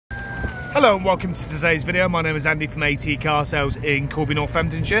Hello and welcome to today's video. My name is Andy from AWD Car Sales in Corby,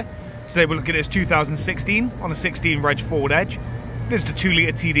 Northamptonshire. Today we're looking at this 2016 on a 16 reg Ford Edge. It is the 2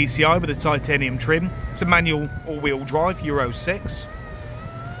 litre TDCi with a titanium trim. It's a manual all-wheel drive, Euro 6.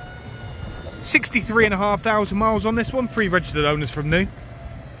 63,500 miles on this one, 3 registered owners from new.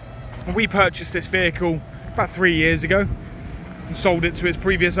 And we purchased this vehicle about 3 years ago and sold it to its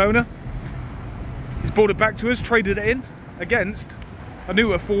previous owner. He's brought it back to us, traded it in against a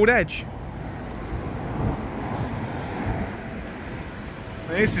newer Ford Edge.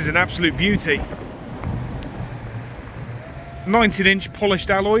 This is an absolute beauty. 19-inch polished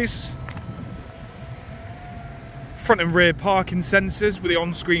alloys, front and rear parking sensors with the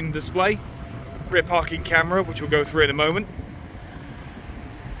on-screen display, rear parking camera, which we'll go through in a moment,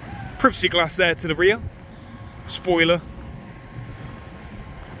 privacy glass there to the rear, spoiler,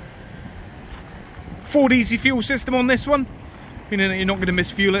 Ford Easy Fuel system on this one, meaning that you're not going to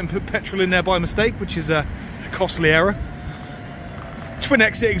misfuel it and put petrol in there by mistake, which is a costly error. Twin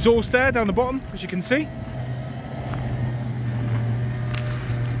exit exhaust there down the bottom, as you can see.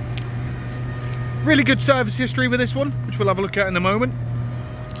 Really good service history with this one, which we'll have a look at in a moment.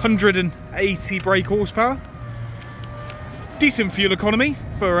 180 brake horsepower. Decent fuel economy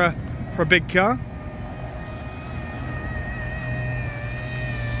for a big car.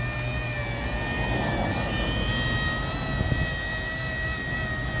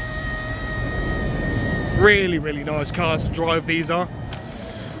 Really nice cars to drive, these are.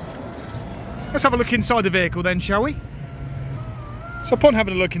 Let's have a look inside the vehicle then, shall we? So upon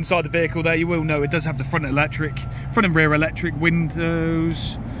having a look inside the vehicle there, you will know it does have the front and rear electric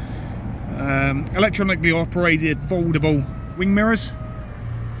windows, electronically operated foldable wing mirrors.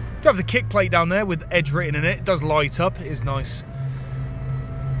 You have the kick plate down there with Edge written in it. It does light up, it is nice.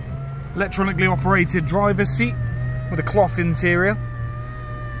 Electronically operated driver's seat with a cloth interior.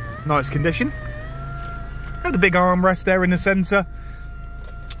 Nice condition. You have the big armrest there in the centre.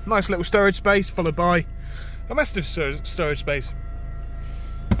 Nice little storage space, followed by a massive storage space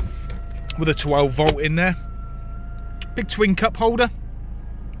with a 12 volt in there. Big twin cup holder,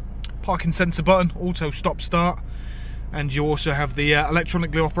 parking sensor button, auto stop start, and you also have the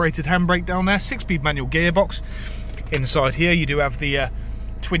electronically operated handbrake down there, 6-speed manual gearbox. Inside here you do have the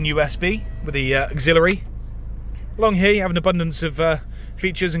twin USB with the auxiliary. Along here you have an abundance of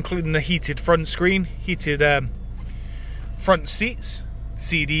features, including the heated front screen, heated front seats,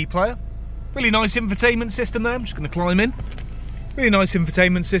 CD player. Really nice infotainment system there. I'm just going to climb in. Really nice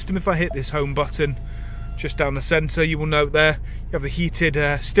infotainment system. If I hit this home button just down the centre, you will note there you have the heated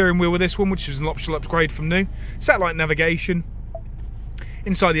steering wheel with this one, which is an optional upgrade from new. Satellite navigation.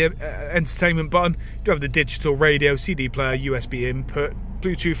 Inside the entertainment button, you do have the digital radio, CD player, USB input,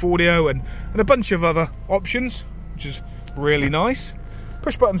 Bluetooth audio, and a bunch of other options, which is really nice.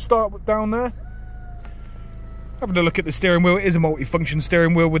 Push button start down there. Having a look at the steering wheel, it is a multi-function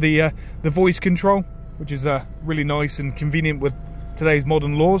steering wheel with the voice control, which is really nice and convenient with today's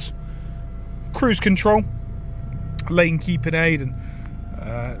modern laws. Cruise control, lane keeping aid, and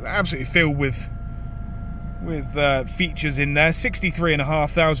absolutely filled with features in there.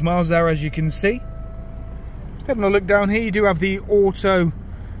 63,500 miles there, as you can see. Just having a look down here, you do have the auto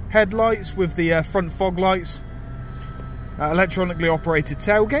headlights with the front fog lights, electronically operated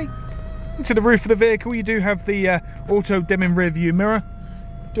tailgate. Into the roof of the vehicle you do have the auto dimming rear view mirror.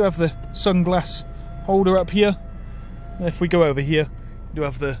 You do have the sunglass holder up here, and if we go over here you do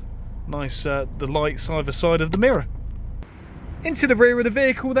have the nice the lights either side of the mirror. Into the rear of the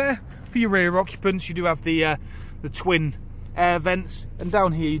vehicle there, for your rear occupants, you do have the twin air vents, and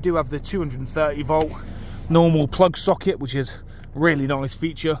down here you do have the 230 volt normal plug socket, which is a really nice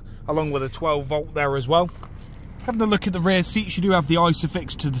feature, along with a 12 volt there as well. Having a look at the rear seats, you do have the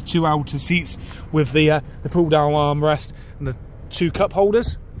ISOFIX to the 2 outer seats with the pull down armrest and the 2 cup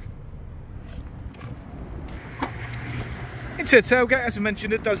holders. Into the tailgate, as I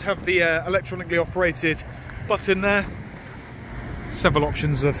mentioned, it does have the electronically operated button there. Several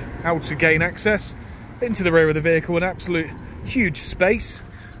options of how to gain access. Into the rear of the vehicle, an absolute huge space.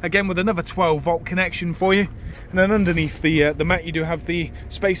 Again with another 12 volt connection for you. And then underneath the mat you do have the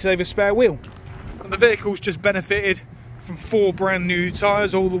space saver spare wheel. And the vehicle's just benefited from 4 brand new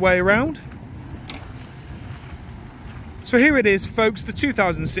tyres all the way around. So here it is, folks, the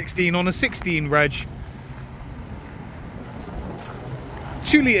 2016 on a 16 reg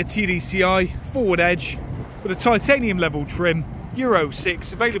 2 litre TDCi Ford Edge with a titanium level trim, Euro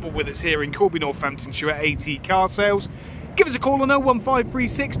 6, available with us here in Corby, Northamptonshire at AWD Car Sales. Give us a call on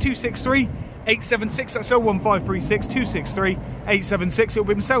 01536 263 876. That's 01536 263 876. It'll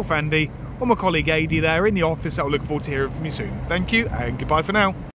be myself, Andy, or my colleague AD there in the office. I'll look forward to hearing from you soon. Thank you and goodbye for now.